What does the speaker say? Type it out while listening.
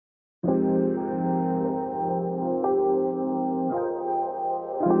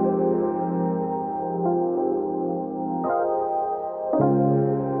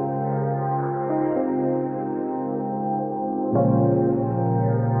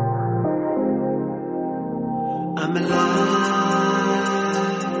I'm alive,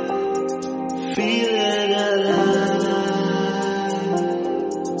 feeling alive,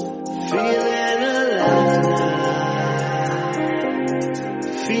 feeling alive tonight,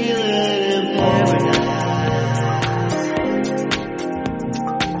 feeling in paradise.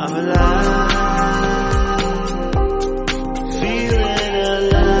 I'm alive, feeling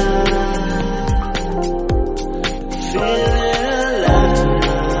alive, feeling alive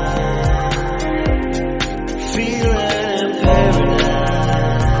tonight, feeling in paradise.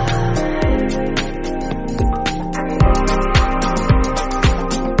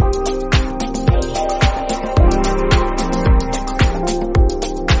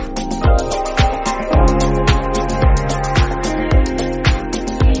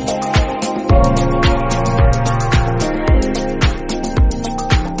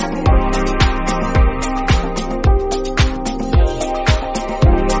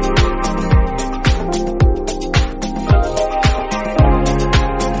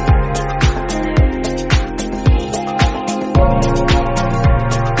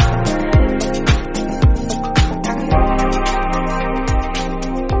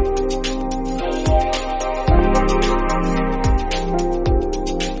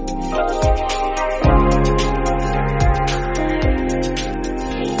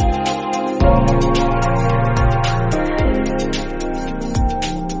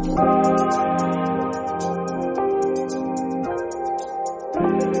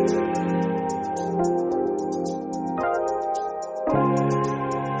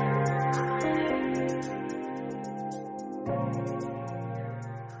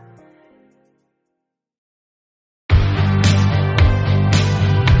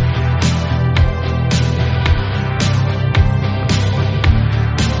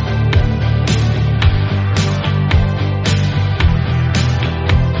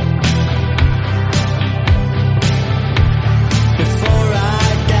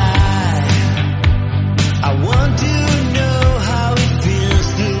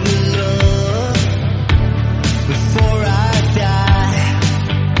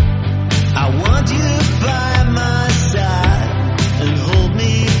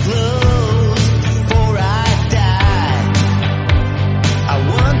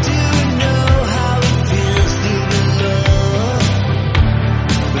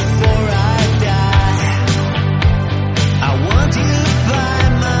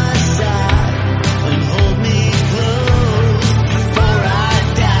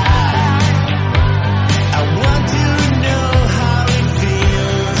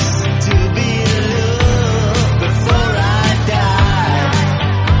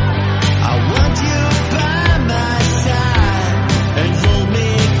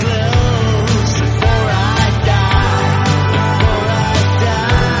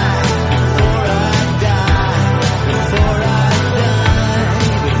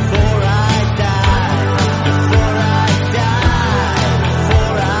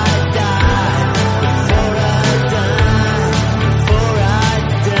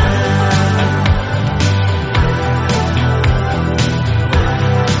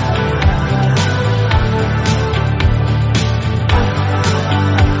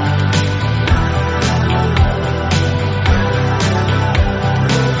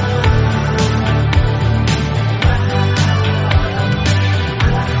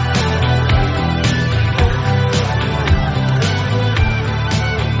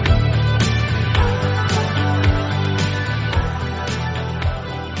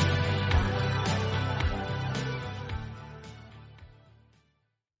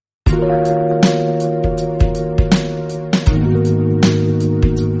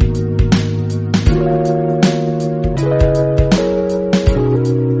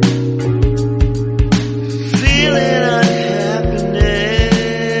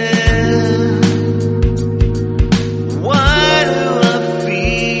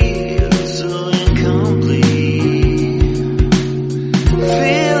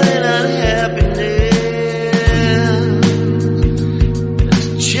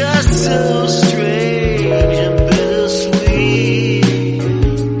 So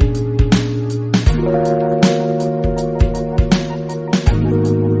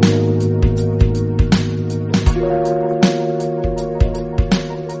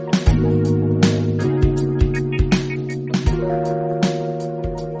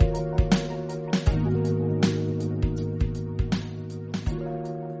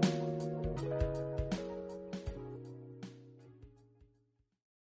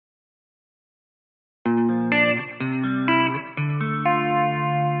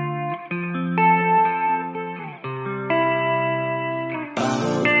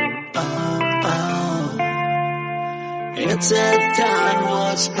It's a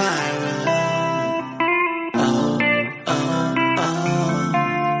downward spiral. Oh, oh, oh.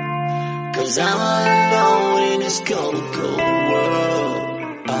 'Cause I'm alone in this cold, cold world.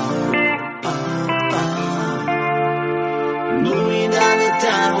 Oh, oh, oh. Moving down the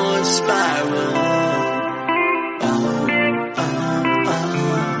downward spiral. Oh, oh,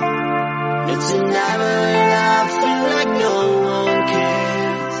 oh. It's a nightmare and I feel like no one cares.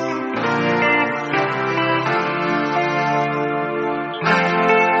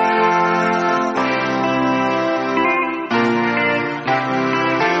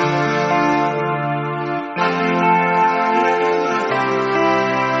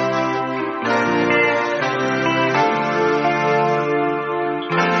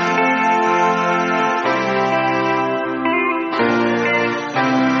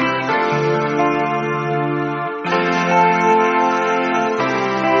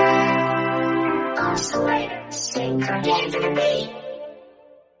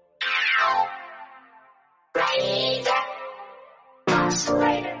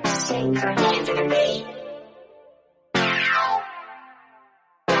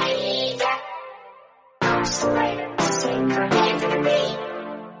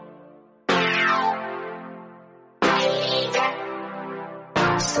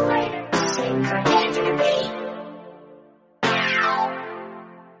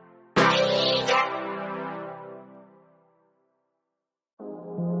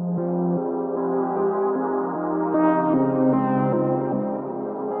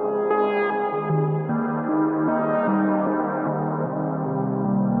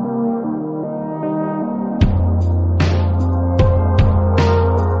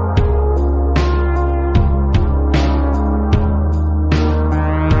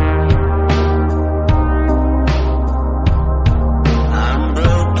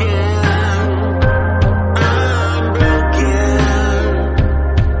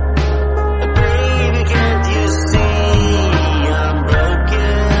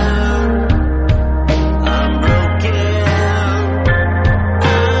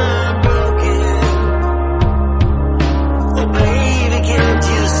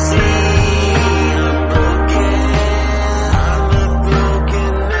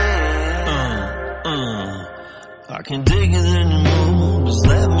 I can't take it anymore, just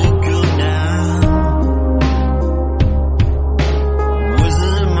let me go now.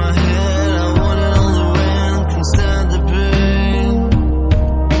 Voices in my head, I want it on the wind, can stand the pain.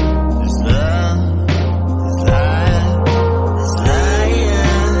 This love, this life, this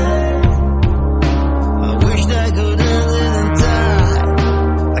lying. I wish I could end it and die.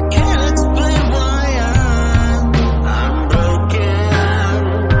 I can't explain why I'm broken.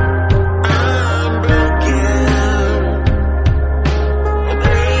 I'm broken.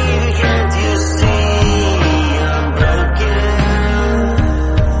 Baby, can't you see I'm broken?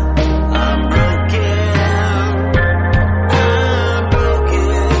 I'm broken. I'm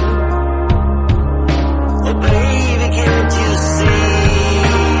broken. Oh baby, can't you see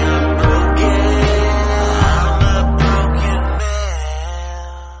I'm broken? I'm a broken man.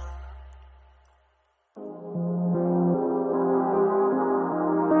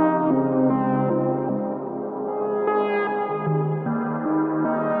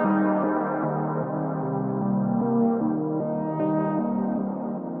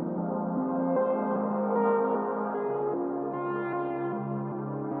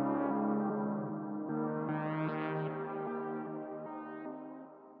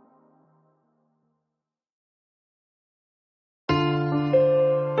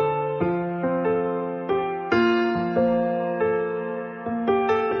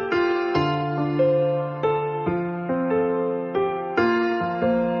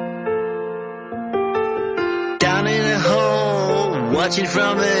 Down in a hole, watching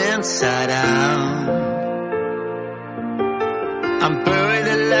from the inside out. I'm buried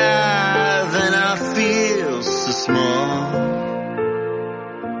alive and I feel so small.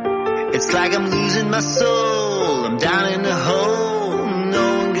 It's like I'm losing my soul. I'm down in the hole,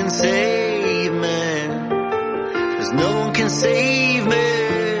 no one can save me. 'Cause no one can save me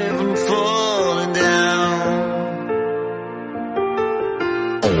from falling down.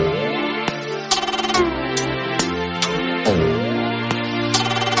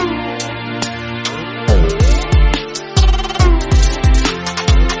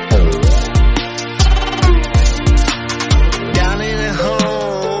 Down in a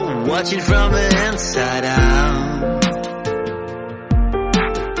hole, watching from the inside out.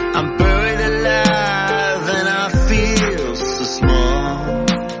 I'm buried alive and I feel so small.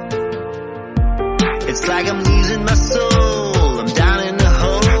 It's like I'm losing my soul. I'm down in the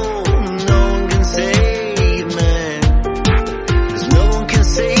hole, no one can save me.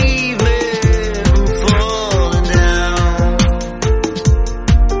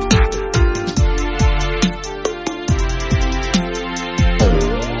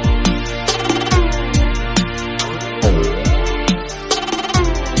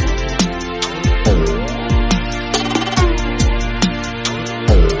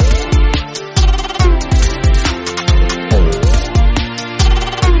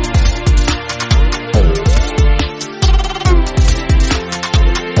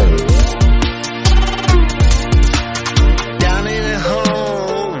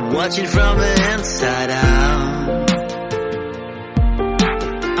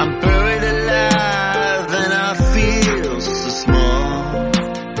 I'm buried alive and I feel so small.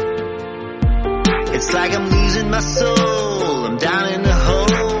 It's like I'm losing my soul. I'm down in the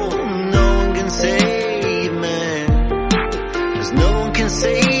hole. No one can save me. 'Cause no one can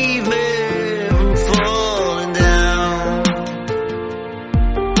save me from falling down.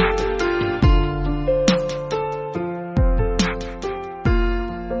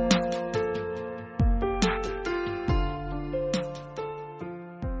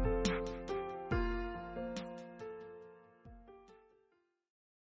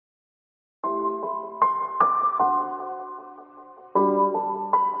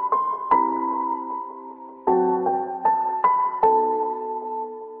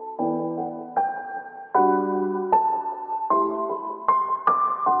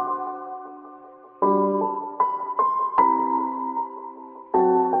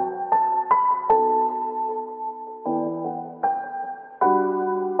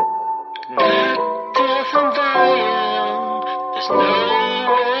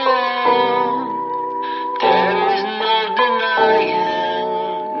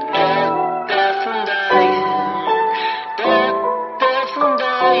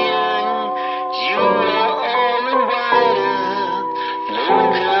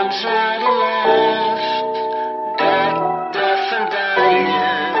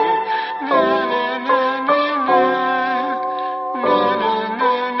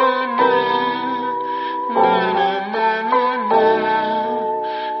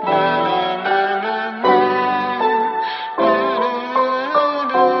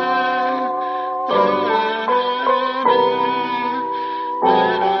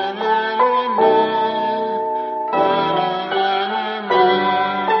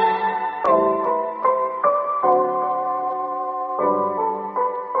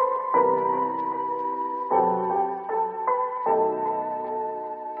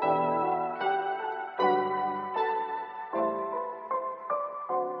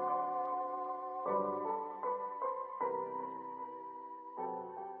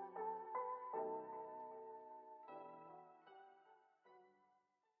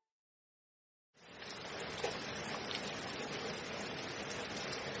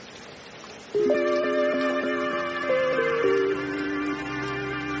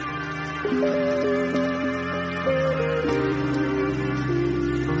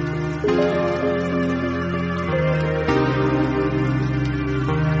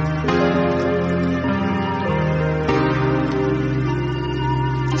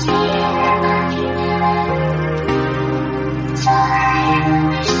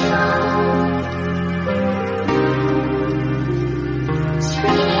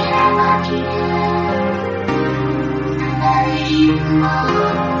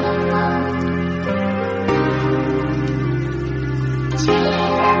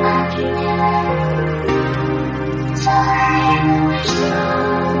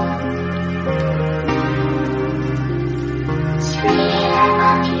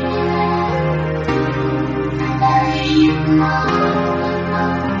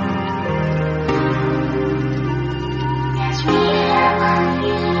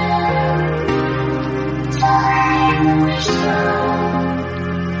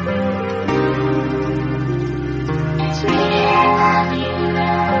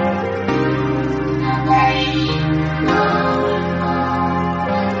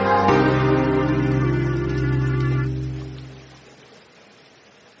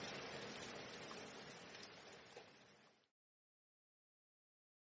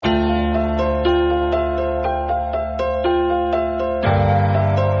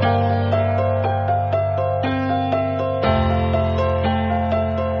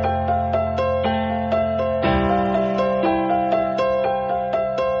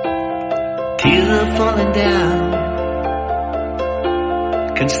 Tears are falling down,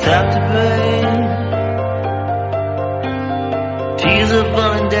 can't stop the pain. Tears are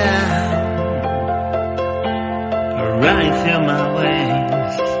falling down, running through my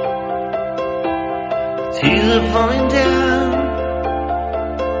veins. Tears are falling down,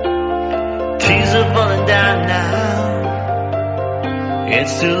 tears are falling down now.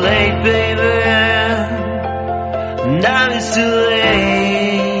 It's too late, baby, now it's too late.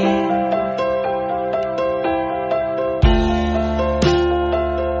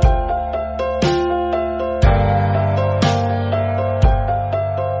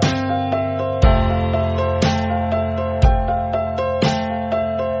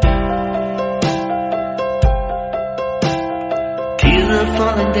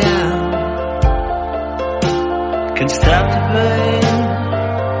 Falling down, can't stop the pain.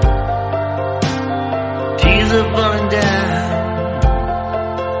 Tears are falling down,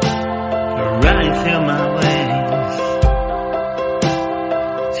 you feel my ways.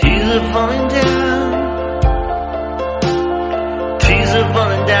 Tears are falling down. Tears are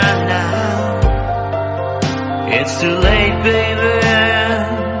falling down now. It's too late, baby.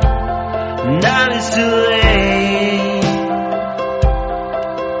 Now it's too late.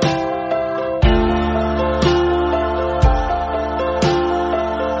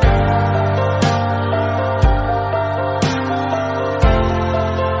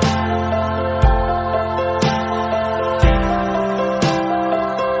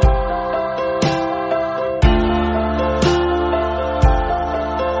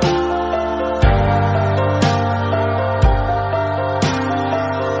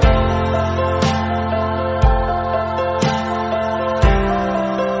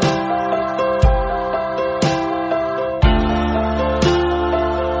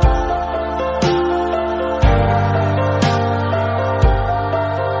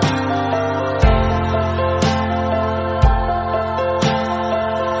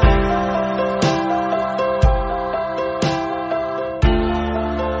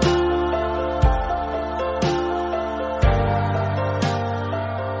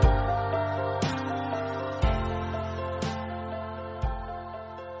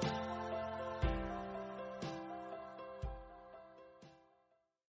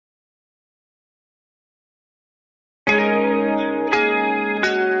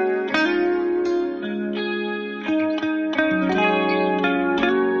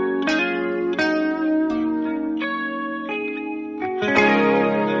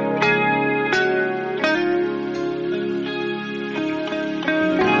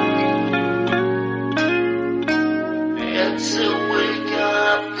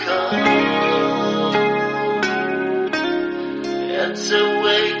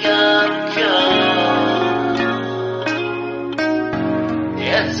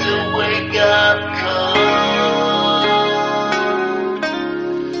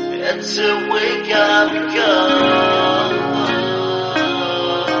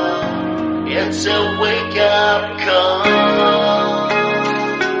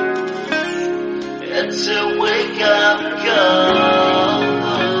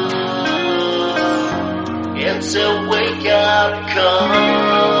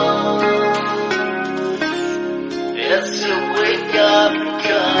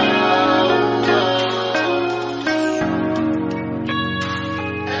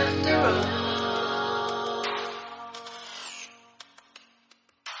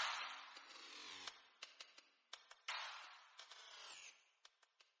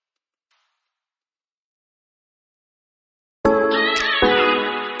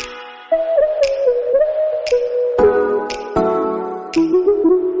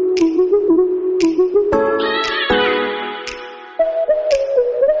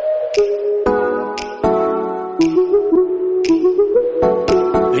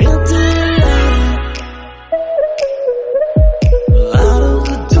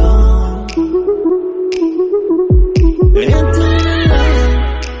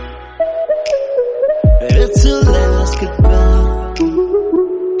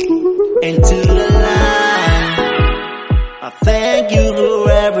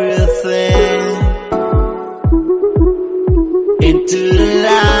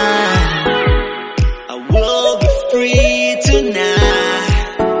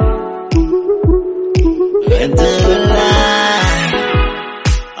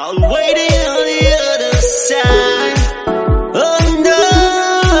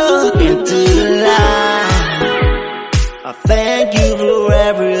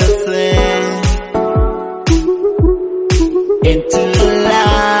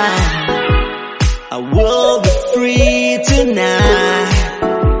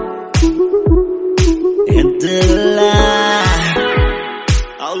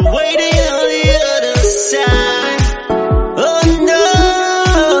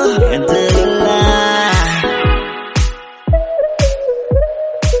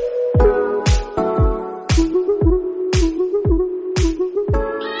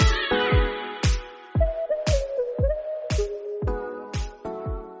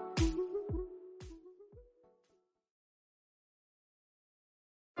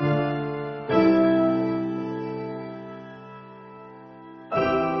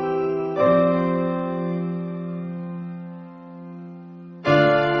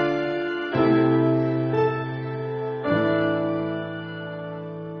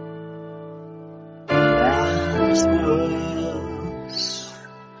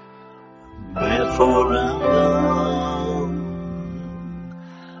 Before I'm gone,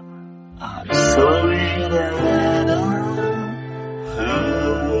 I'm sorry that I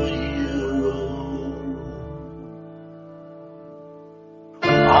hurt you.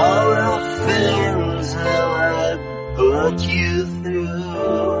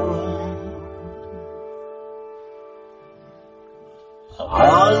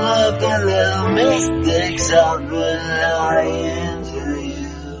 All of the little mistakes I've been lying to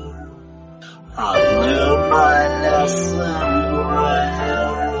you. I learned my lesson well.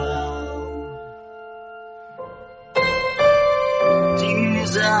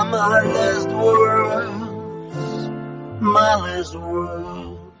 These are my last words, my last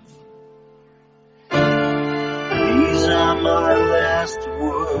words. These are my last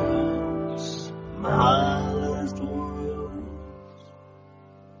words, my